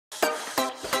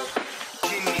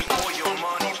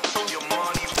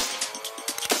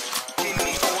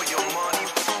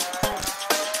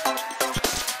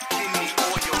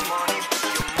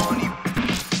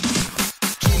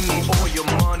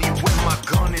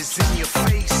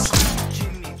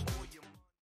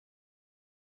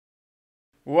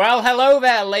Well, hello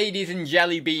there, ladies and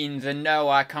jelly beans, and no,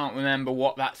 I can't remember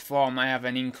what that's from. I have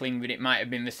an inkling that it might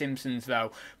have been The Simpsons,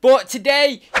 though. But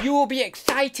today, you will be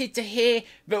excited to hear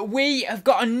that we have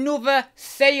got another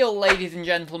sale, ladies and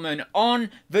gentlemen,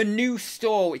 on the new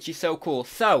store, which is so cool.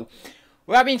 So,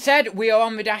 with that being said, we are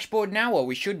on the dashboard now, or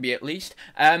we should be at least,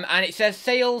 and it says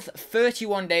sales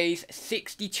 31 days,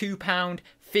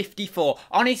 £62.54.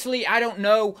 Honestly, I don't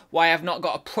know why I've not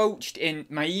got approached in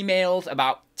my emails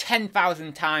about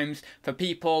 10,000 times for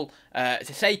people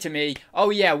to say to me, oh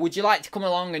yeah, would you like to come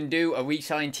along and do a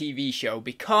reselling TV show?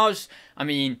 Because, I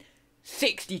mean,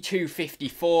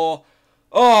 62.54.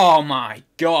 Oh my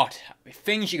god,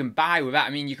 things you can buy with that. I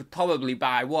mean, you could probably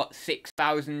buy, what,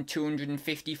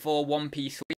 6,254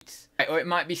 one-piece suites? Or it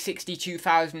might be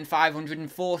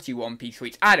 62,540 one-piece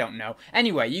suites. I don't know.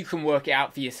 Anyway, you can work it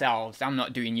out for yourselves. I'm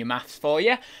not doing your maths for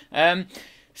you.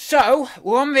 So,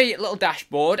 we're on the little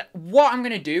dashboard. What I'm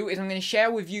going to do is I'm going to share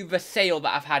with you the sale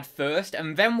that I've had first,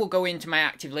 and then we'll go into my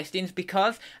active listings,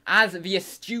 because, as the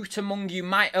astute among you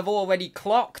might have already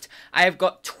clocked, I have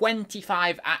got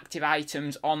 25 active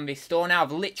items on this store now.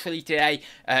 I've literally today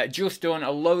just done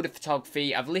a load of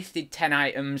photography. I've listed 10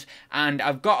 items, and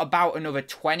I've got about another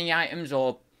 20 items,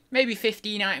 or maybe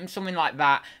 15 items, something like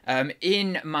that,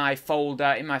 in my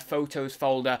folder, in my photos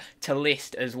folder, to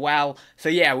list as well. So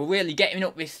yeah, we're really getting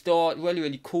up this store,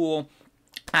 really cool.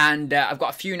 And I've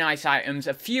got a few nice items,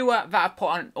 a few that I've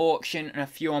put on auction, and a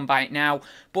few on Buy It Now.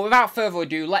 But without further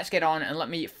ado, let's get on and let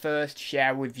me first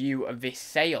share with you this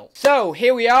sale. So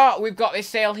here we are, we've got this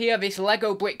sale here, this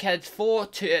Lego Brickheads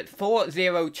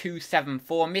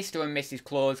 40274 Mr. and Mrs.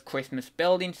 Claus Christmas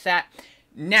building set.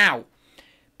 Now,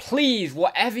 please,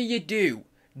 whatever you do,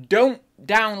 don't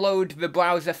download the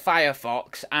browser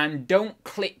Firefox and don't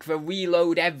click the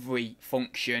reload every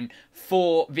function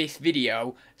for this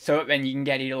video so that then you can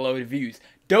get it a load of views.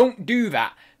 Don't do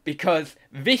that, because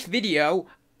this video,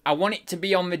 I want it to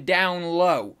be on the down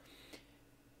low.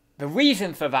 The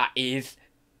reason for that is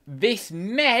this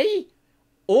may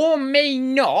or may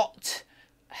not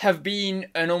have been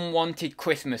an unwanted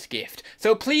Christmas gift.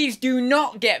 So please do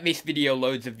not get this video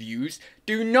loads of views.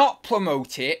 Do not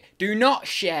promote it. Do not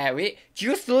share it.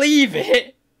 Just leave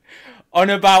it on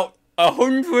about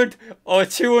 100 or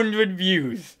 200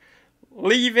 views.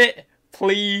 Leave it,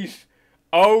 please.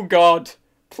 Oh God,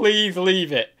 please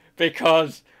leave it.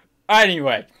 Because,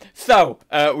 anyway, so,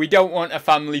 we don't want a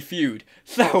family feud.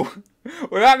 So,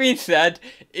 with that being said,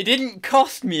 it didn't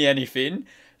cost me anything.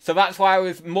 So that's why I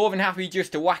was more than happy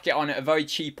just to whack it on at a very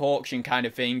cheap auction kind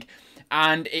of thing.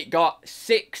 And it got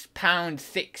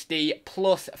 £6.60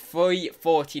 plus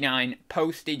 $3.49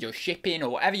 postage or shipping or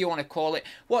whatever you want to call it.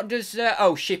 What does,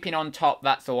 oh, shipping on top,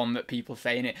 that's the one that people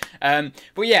say in it.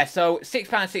 But yeah, so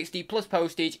 £6.60 plus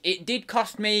postage. It did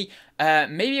cost me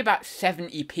maybe about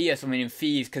 70p or something in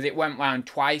fees, because it went round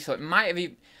twice, so it might have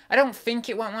even, I don't think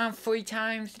it went around 3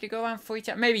 times. Did it go around 3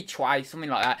 times? Maybe twice, something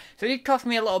like that. So it did cost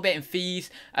me a little bit in fees.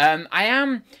 I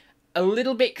am a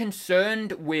little bit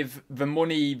concerned with the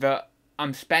money that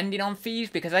I'm spending on fees,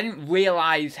 because I didn't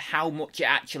realise how much it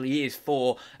actually is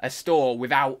for a store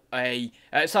without a,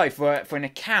 for an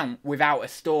account without a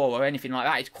store or anything like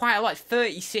that. It's quite a lot, it's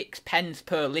 36 pence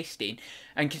per listing.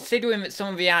 And considering that some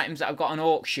of the items that I've got on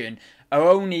auction are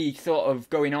only sort of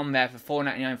going on there for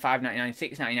 $4.99,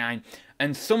 $5.99, $6.99,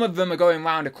 and some of them are going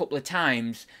round a couple of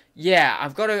times. Yeah,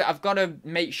 I've got to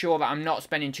make sure that I'm not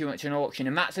spending too much on auction,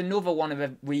 and that's another one of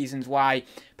the reasons why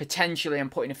potentially I'm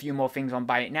putting a few more things on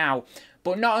Buy It Now.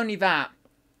 But not only that,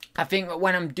 I think that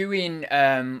when I'm doing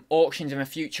auctions in the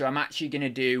future, I'm actually going to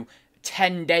do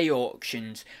 10-day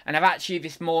auctions, and I've actually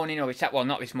this morning, or this, well,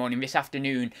 not this morning, this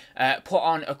afternoon, put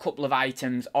on a couple of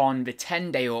items on the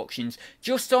 10-day auctions,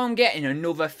 just so I'm getting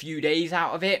another few days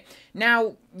out of it.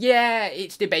 Now, yeah,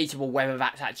 it's debatable whether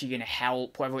that's actually going to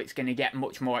help, whether it's going to get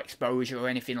much more exposure or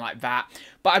anything like that,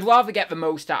 but I'd rather get the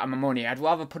most out of my money. I'd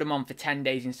rather put them on for 10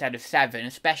 days instead of 7,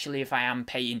 especially if I am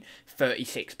paying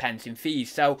 36 pence in fees.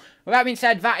 So, with that being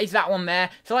said, that is that one there.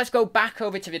 So let's go back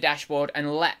over to the dashboard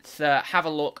and let's have a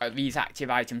look at these active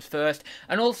items first.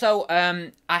 And also,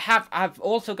 I've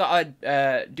also got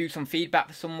to do some feedback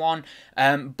for someone,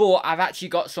 but I've actually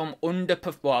got some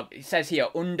well, it says here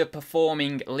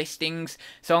underperforming listings.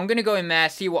 So I'm going to go in there,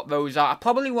 see what those are. I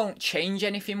probably won't change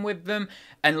anything with them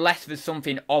unless there's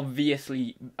something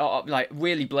obviously, like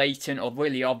really blatant or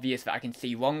really obvious that I can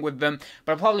see wrong with them.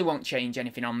 But I probably won't change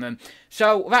anything on them.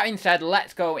 So with that being said,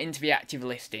 let's go into the active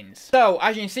listings. So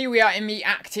as you can see, we are in the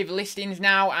active listings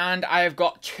now, and I have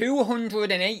got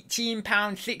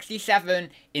 £218.67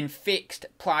 in fixed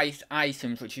price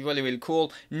items, which is really, really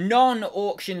cool.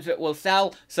 Non-auctions that will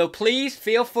sell. So please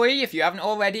feel free, if you haven't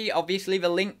already, obviously the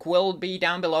link will be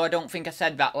down below. I don't think I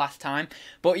said that last time.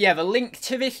 But yeah, the link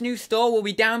to this new store will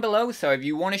be down below. So if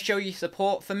you want to show your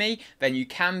support for me, then you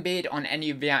can bid on any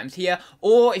of the items here.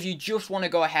 Or if you just want to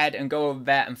go ahead and go over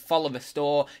there and follow the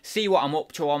store, see what I'm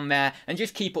up to on there, and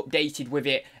just keep updated with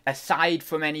it aside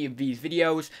from any of these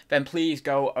videos, then please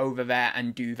go over there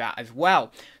and do that as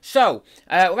well. So,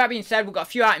 with that being said, we've got a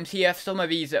few items here. Some of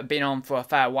these that have been on for a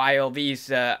fair while. These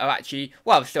are actually,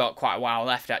 well, we've still got quite a while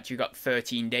left, actually. We've got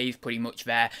 13 days pretty much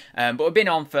there. But we've been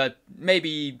on for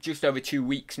maybe just over 2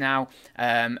 weeks now.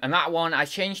 And that one I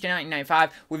changed to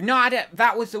 1995. We've not had it,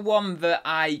 that was the one that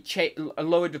I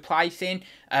lowered the price in.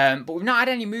 But we've not had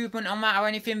any movement on that or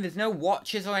anything. There's no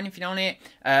watches or anything on it.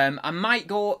 I might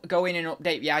go in and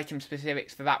update the item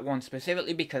specifics for that one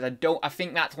specifically, because I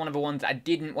think that's one of the ones I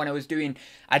didn't when I was doing.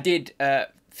 I did a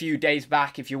few days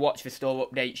back. If you watch the store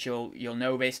updates, you'll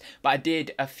know this. But I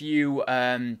did a few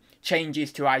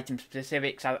changes to item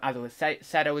specifics as I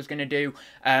said I was going to do.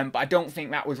 But I don't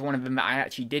think that was one of them that I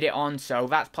actually did it on. So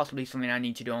that's possibly something I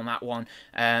need to do on that one.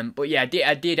 But yeah,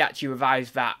 I did actually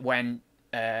revise that when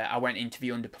I went into the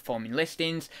underperforming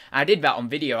listings. I did that on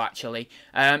video actually.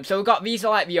 So we've got, these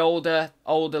are like the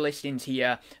older listings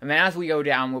here, and then as we go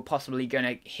down we're possibly going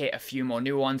to hit a few more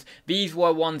new ones. These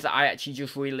were ones that I actually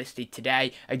just relisted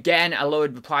today. Again, I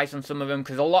lowered the price on some of them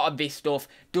because a lot of this stuff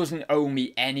doesn't owe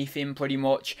me anything pretty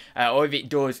much, or if it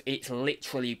does, it's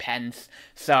literally pence.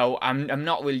 So I'm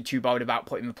not really too bothered about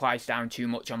putting the price down too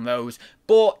much on those.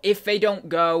 But if they don't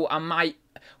go,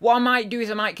 what I might do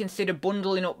is I might consider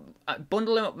bundling up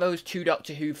those 2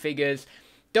 Doctor Who figures.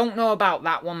 Don't know about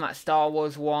that one, that Star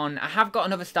Wars one. I have got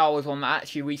another Star Wars one that I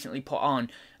actually recently put on.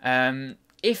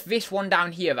 If this one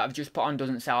down here that I've just put on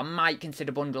doesn't sell, I might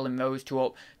consider bundling those 2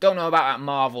 up. Don't know about that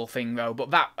Marvel thing though,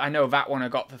 but that, I know that one I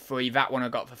got for free, that one I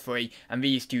got for free, and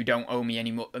these 2 don't owe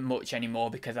me much anymore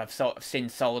because I've sort of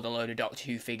since sold a load of Doctor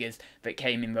Who figures that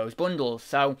came in those bundles.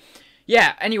 So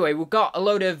yeah, anyway, we've got a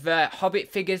load of Hobbit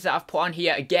figures that I've put on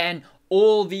here. Again,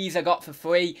 all these I got for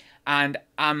free, and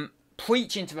I'm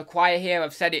preaching to the choir here.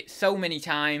 I've said it so many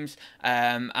times,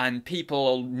 and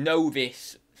people know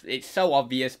this. It's so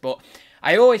obvious, but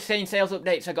I always say in sales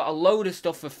updates I got a load of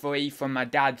stuff for free from my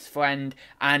dad's friend,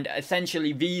 and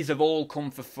essentially these have all come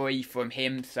for free from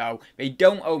him, so they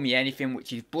don't owe me anything,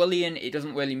 which is brilliant. It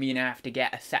doesn't really mean I have to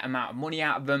get a set amount of money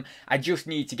out of them. I just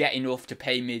need to get enough to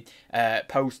pay me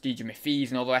postage and my fees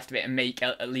and all the rest of it, and make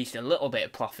at least a little bit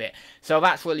of profit. So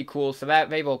that's really cool. So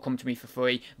they've all come to me for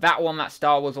free. That one, that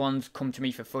Star Wars one's come to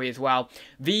me for free as well.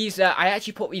 These, I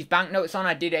actually put these banknotes on.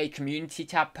 I did a community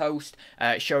tab post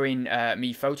showing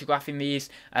me photographing these.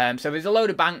 So there's a load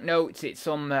of banknotes. It's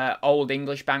some old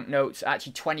English banknotes,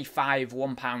 actually 25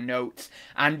 £1 notes,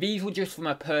 and these were just from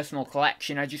a personal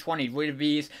collection. I just wanted rid of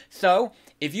these. So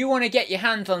if you want to get your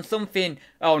hands on something,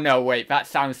 oh no, wait, that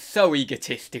sounds so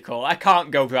egotistical. I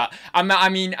can't go for that. I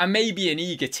mean, I may be an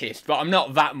egotist, but I'm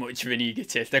not that much of an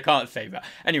egotist. I can't say that.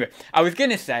 Anyway, I was going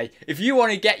to say, if you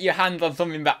want to get your hands on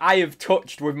something that I have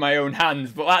touched with my own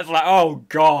hands, but that's like, oh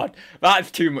God,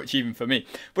 that's too much even for me.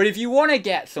 But if you want to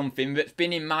get something that's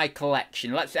been in my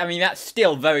collection, I mean, that's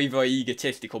still very, very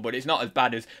egotistical, but it's not as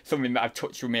bad as something that I've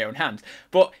touched with my own hands.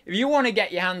 But if you want to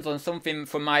get your hands on something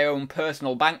from my own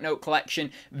personal banknote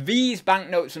collection, these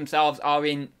banknotes themselves are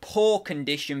in poor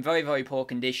condition, very, very poor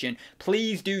condition.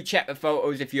 Please do check the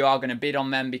photos if you are going to bid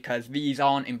on them, because these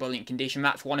aren't in brilliant condition.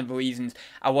 That's one of the reasons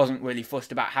I wasn't really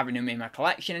fussed about having them in my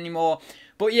collection anymore.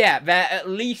 But yeah, they're at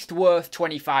least worth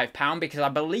 £25, because I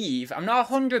believe, I'm not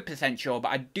 100% sure, but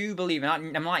I do believe,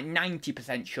 and I'm like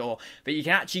 90% sure, that you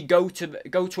can actually go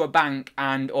to a bank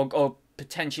and or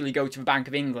potentially go to the Bank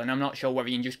of England. I'm not sure whether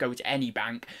you can just go to any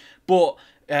bank, but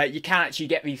you can actually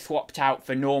get these swapped out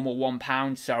for normal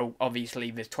 £1, so obviously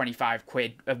there's 25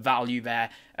 quid of value there.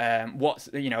 What's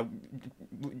the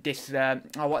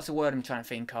word I'm trying to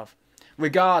think of?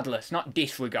 regardless, not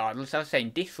disregardless, I was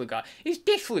saying disregard. Is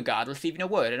disregardless even a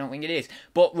word? I don't think it is.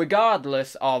 But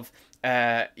regardless of,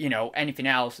 you know, anything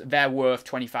else, they're worth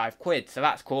 25 quid, so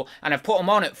that's cool. And I've put them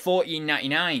on at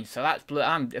 14.99, so that's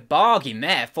I'm a bargain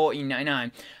there,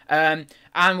 14.99.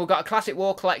 And we've got a Classic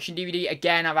War Collection DVD.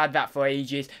 Again, I've had that for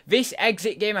ages. This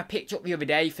Exit game I picked up the other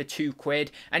day for 2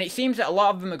 quid, and it seems that a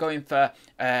lot of them are going for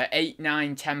 8,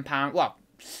 9, 10 pound. Well,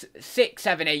 6,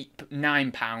 7, 8,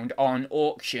 9 pound on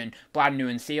auction, brand new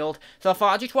and sealed. So I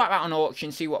thought I'll just whack that on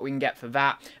auction, see what we can get for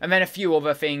that. And then a few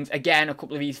other things. Again, a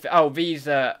couple of these. Oh, these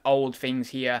are old things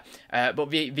here.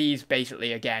 But these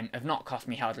basically, again, have not cost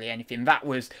me hardly anything. That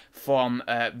was from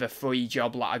the free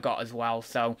job that I got as well.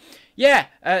 So yeah,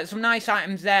 some nice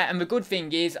items there. And the good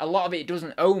thing is, a lot of it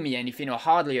doesn't owe me anything, or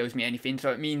hardly owes me anything.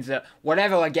 So it means that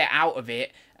whatever I get out of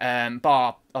it,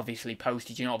 bar obviously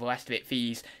postage and all the rest of it,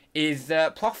 fees, is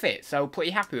profit. So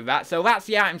pretty happy with that. So that's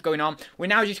the items going on. We're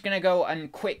now just going to go and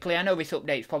quickly, I know this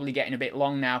update's probably getting a bit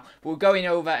long now, but we're going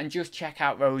over and just check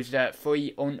out those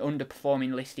free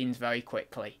underperforming listings very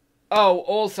quickly. Oh,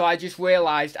 also, I just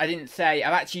realised, I didn't say,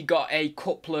 I've actually got a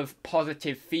couple of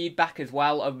positive feedback as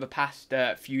well over the past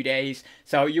few days.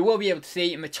 So you will be able to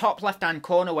see in the top left-hand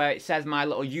corner where it says my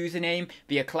little username,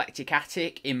 The Eclectic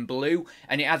Attic, in blue.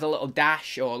 And it has a little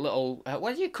dash, or a little,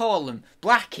 what do you call them?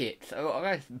 Brackets.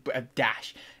 A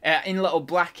dash. In little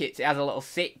brackets, it has a little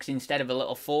 6 instead of a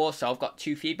little 4. So I've got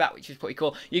 2 feedback, which is pretty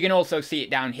cool. You can also see it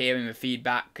down here in the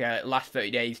feedback. Last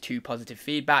 30 days, 2 positive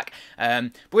feedback.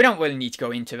 But we don't really need to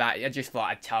go into that. I just thought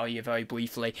I'd tell you very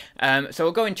briefly. So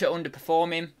we'll go into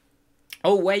underperforming.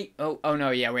 Oh, wait. Oh,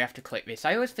 no, yeah, we have to click this.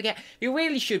 I always forget. You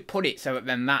really should put it so that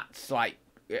then that's, like,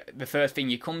 the first thing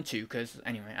you come to. Because,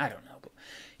 anyway, I don't know. But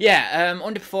yeah,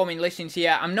 underperforming listings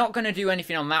here. I'm not going to do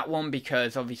anything on that one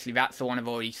because, obviously, that's the one I've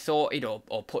already sorted or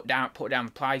put down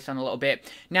the price on a little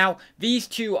bit. Now, these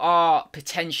two are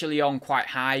potentially on quite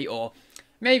high, or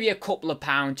maybe a couple of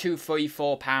pound, £2,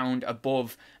 £3, £4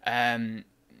 above,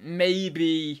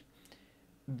 maybe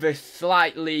the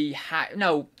slightly high,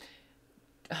 no,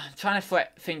 I'm trying to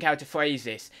think how to phrase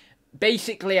this.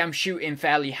 Basically, I'm shooting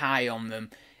fairly high on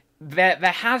them. There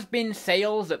has been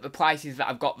sales at the prices that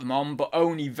I've got them on, but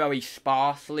only very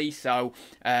sparsely. So,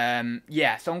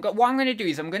 yeah. So what I'm going to do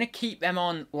is I'm going to keep them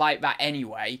on like that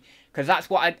anyway, because that's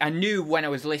what I knew when I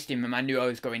was listing them. I knew I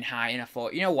was going high, and I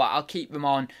thought, you know what, I'll keep them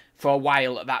on for a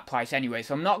while at that price anyway.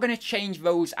 So I'm not going to change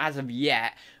those as of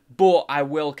yet, but I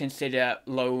will consider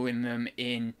lowering them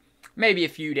in maybe a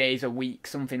few days, a week,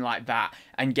 something like that,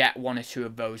 and get 1 or 2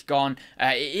 of those gone.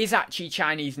 It is actually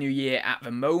Chinese New Year at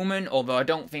the moment, although I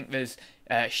don't think there's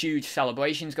huge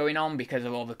celebrations going on because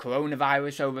of all the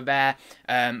coronavirus over there.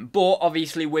 But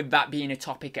obviously with that being a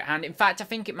topic at hand, in fact I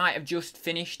think it might have just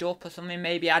finished up or something,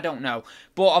 maybe, I don't know.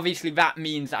 But obviously that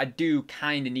means that I do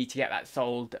kind of need to get that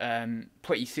sold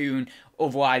pretty soon,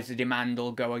 otherwise the demand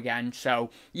will go again.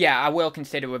 So yeah, I will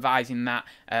consider revising that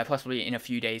possibly in a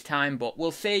few days time, but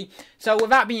we'll see. So with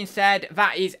that being said,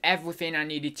 that is everything I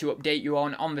needed to update you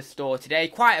on the store today.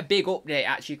 Quite a big update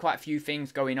actually, quite a few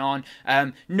things going on.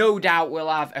 No doubt we'll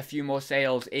have a few more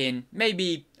sales in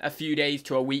maybe a few days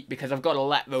to a week, because I've got to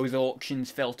let those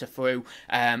auctions filter through.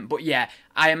 But yeah,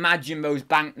 I imagine those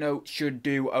banknotes should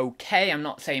do okay. I'm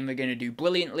not saying they're going to do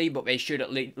brilliantly, but they should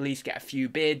at least get a few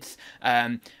bids.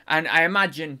 And I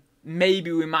imagine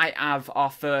maybe we might have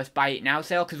our first buy it now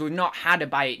sale, because we've not had a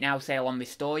buy it now sale on this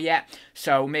store yet.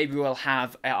 So maybe we'll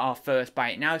have our first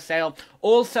buy it now sale.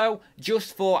 Also,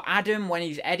 just for Adam when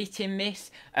he's editing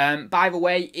this, by the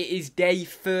way, it is day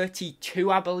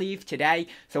 32, I believe, today.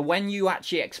 So when you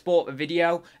actually export the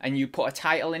video and you put a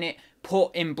title in it,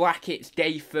 put in brackets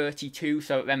day 32,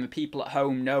 so that then the people at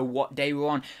home know what day we're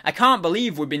on. I can't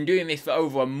believe we've been doing this for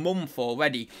over a month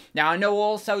already. Now, I know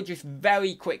also, just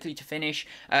very quickly to finish,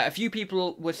 a few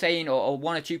people were saying, or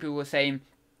 1 or 2 people were saying,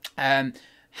 when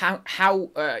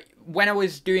I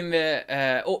was doing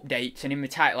the updates, and in the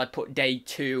title I'd put day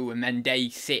 2 and then day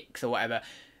 6 or whatever,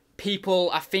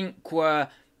 people, I think, were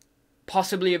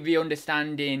possibly of the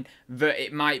understanding that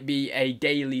it might be a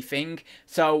daily thing.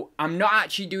 So I'm not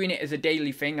actually doing it as a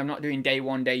daily thing. I'm not doing day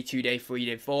 1, day 2, day 3,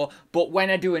 day 4. But when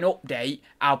I do an update,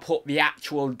 I'll put the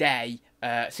actual day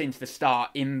since the start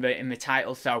in the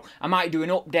title. So I might do an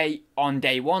update on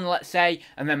day 1, let's say,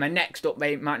 and then my next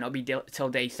update might not be till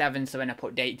day 7. So then I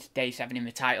put day 7 in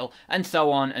the title, and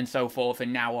so on and so forth.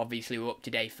 And now obviously we're up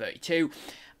to day 32.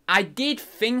 I did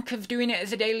think of doing it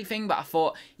as a daily thing, but I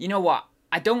thought, you know what?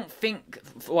 I don't think,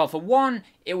 well, for 1,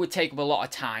 it would take up a lot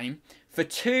of time. For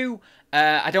 2,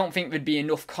 I don't think there'd be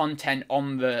enough content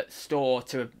on the store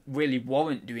to really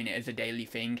warrant doing it as a daily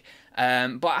thing.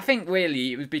 But I think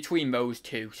really it was between those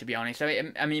two, to be honest.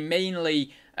 I mean,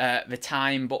 mainly the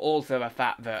time, but also the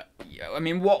fact that, I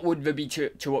mean, what would there be to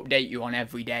update you on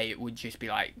every day? It would just be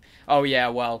like, oh yeah,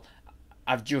 well,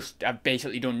 I've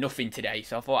basically done nothing today,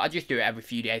 so I thought I'd just do it every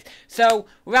few days. So,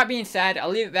 with that being said, I'll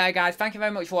leave it there, guys. Thank you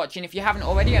very much for watching. If you haven't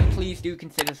already, then please do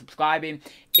consider subscribing.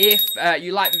 If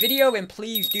you like the video, then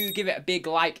please do give it a big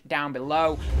like down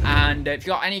below. And if you've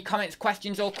got any comments,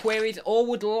 questions, or queries, or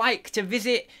would like to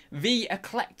visit the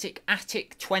Eclectic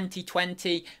Attic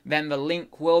 2020, then the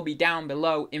link will be down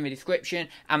below in the description,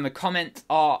 and the comments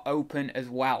are open as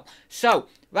well. So,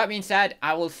 with that being said,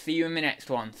 I will see you in the next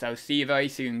one. So, see you very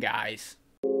soon, guys.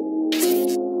 I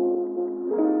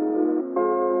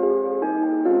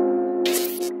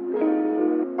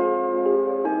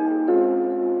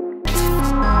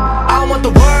want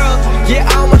the world, yeah,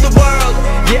 I want the world,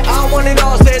 yeah, I want it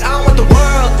all, said I want the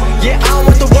world, yeah, I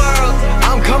want the world,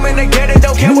 I'm coming to get it,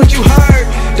 don't care what you heard,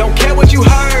 don't care what you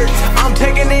heard, I'm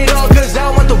taking it all cause I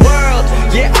want the world,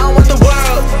 yeah, I want the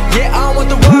world, yeah, I want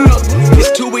the world.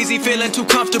 It's too easy, feeling too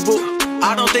comfortable,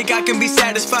 I don't think I can be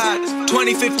satisfied,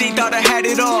 2015 thought I had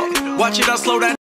it all, watch it all slow down.